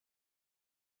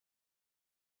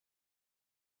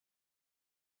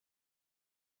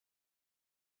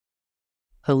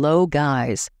Hello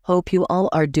guys, hope you all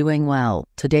are doing well.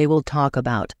 Today we'll talk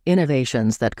about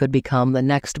innovations that could become the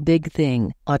next big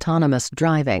thing. Autonomous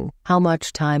driving. How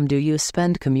much time do you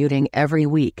spend commuting every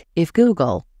week? If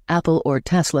Google, Apple or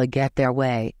Tesla get their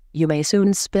way, you may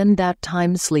soon spend that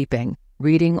time sleeping,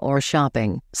 reading or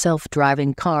shopping.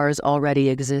 Self-driving cars already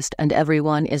exist and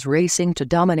everyone is racing to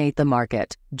dominate the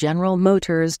market. General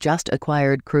Motors just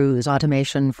acquired cruise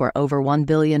automation for over $1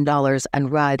 billion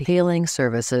and ride-hailing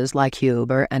services like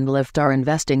Uber and Lyft are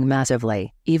investing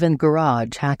massively. Even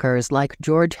garage hackers like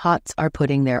George Hotz are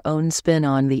putting their own spin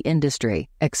on the industry.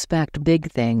 Expect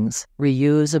big things.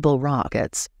 Reusable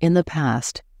rockets. In the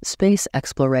past, space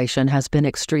exploration has been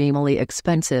extremely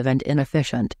expensive and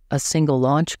inefficient. A single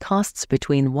launch costs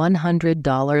between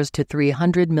 $100 to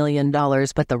 $300 million,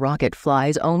 but the rocket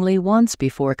flies only once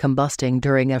before combusting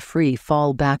during a free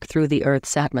fall back through the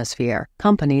Earth's atmosphere.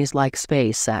 Companies like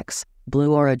SpaceX,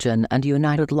 Blue Origin and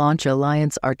United Launch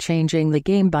Alliance are changing the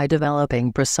game by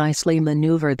developing precisely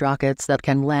maneuvered rockets that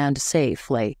can land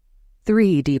safely.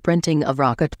 3D printing of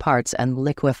rocket parts and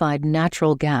liquefied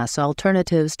natural gas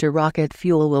alternatives to rocket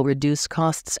fuel will reduce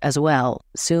costs as well.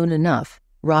 Soon enough,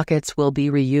 rockets will be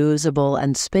reusable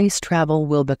and space travel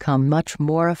will become much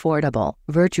more affordable.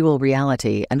 Virtual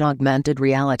reality and augmented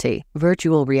reality.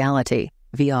 Virtual reality,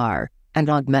 VR, and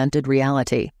augmented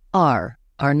reality, AR,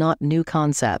 are not new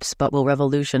concepts but will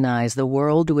revolutionize the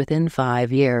world within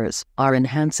 5 years. AR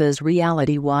enhances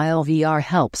reality while VR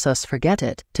helps us forget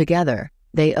it. Together,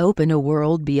 they open a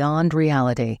world beyond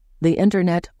reality. The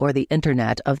Internet or the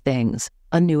Internet of Things,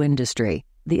 a new industry.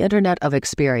 The Internet of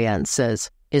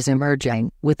Experiences is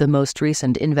emerging. With the most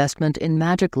recent investment in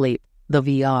Magic Leap, the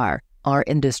VR/AR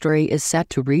industry is set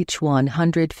to reach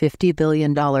 $150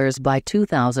 billion by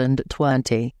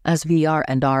 2020. As VR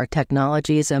and AR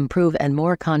technologies improve and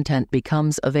more content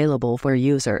becomes available for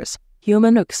users,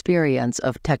 human experience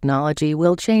of technology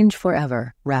will change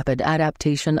forever. Rapid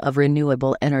adaptation of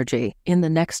renewable energy. In the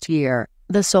next year,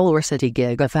 the SolarCity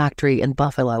Gigafactory in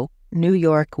Buffalo, New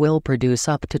York will produce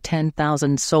up to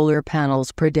 10,000 solar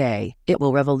panels per day. It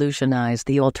will revolutionize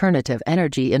the alternative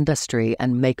energy industry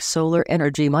and make solar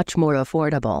energy much more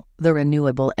affordable. The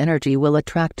renewable energy will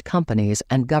attract companies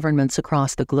and governments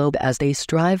across the globe as they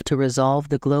strive to resolve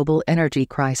the global energy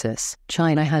crisis.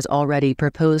 China has already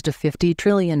proposed a $50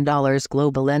 trillion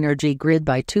global energy grid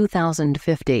by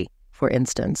 2050. For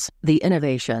instance, the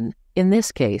innovation, in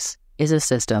this case, is a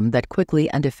system that quickly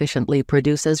and efficiently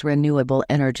produces renewable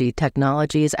energy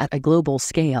technologies at a global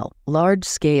scale.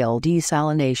 Large-scale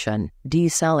desalination.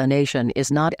 Desalination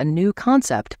is not a new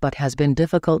concept but has been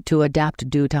difficult to adapt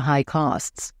due to high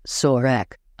costs.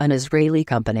 Sorek, an Israeli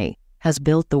company, has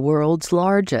built the world's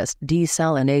largest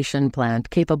desalination plant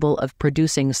capable of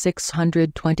producing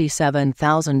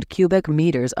 627,000 cubic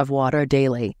meters of water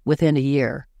daily. Within a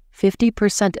year,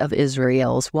 50% of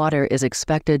Israel's water is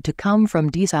expected to come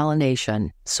from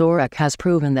desalination. Sorek has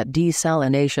proven that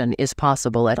desalination is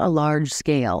possible at a large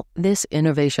scale. This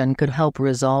innovation could help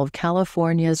resolve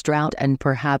California's drought and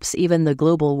perhaps even the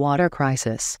global water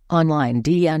crisis. Online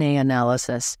DNA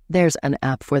analysis. There's an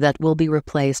app for that will be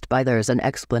replaced by there's an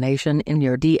explanation in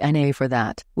your DNA for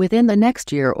that. Within the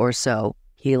next year or so,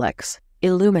 Helix,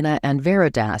 Illumina and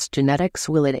Veritas Genetics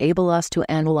will enable us to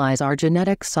analyze our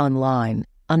genetics online,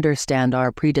 understand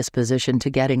our predisposition to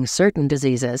getting certain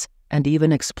diseases, and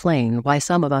even explain why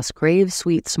some of us crave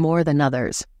sweets more than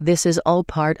others. This is all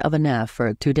part of an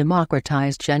effort to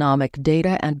democratize genomic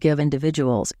data and give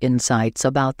individuals insights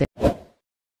about their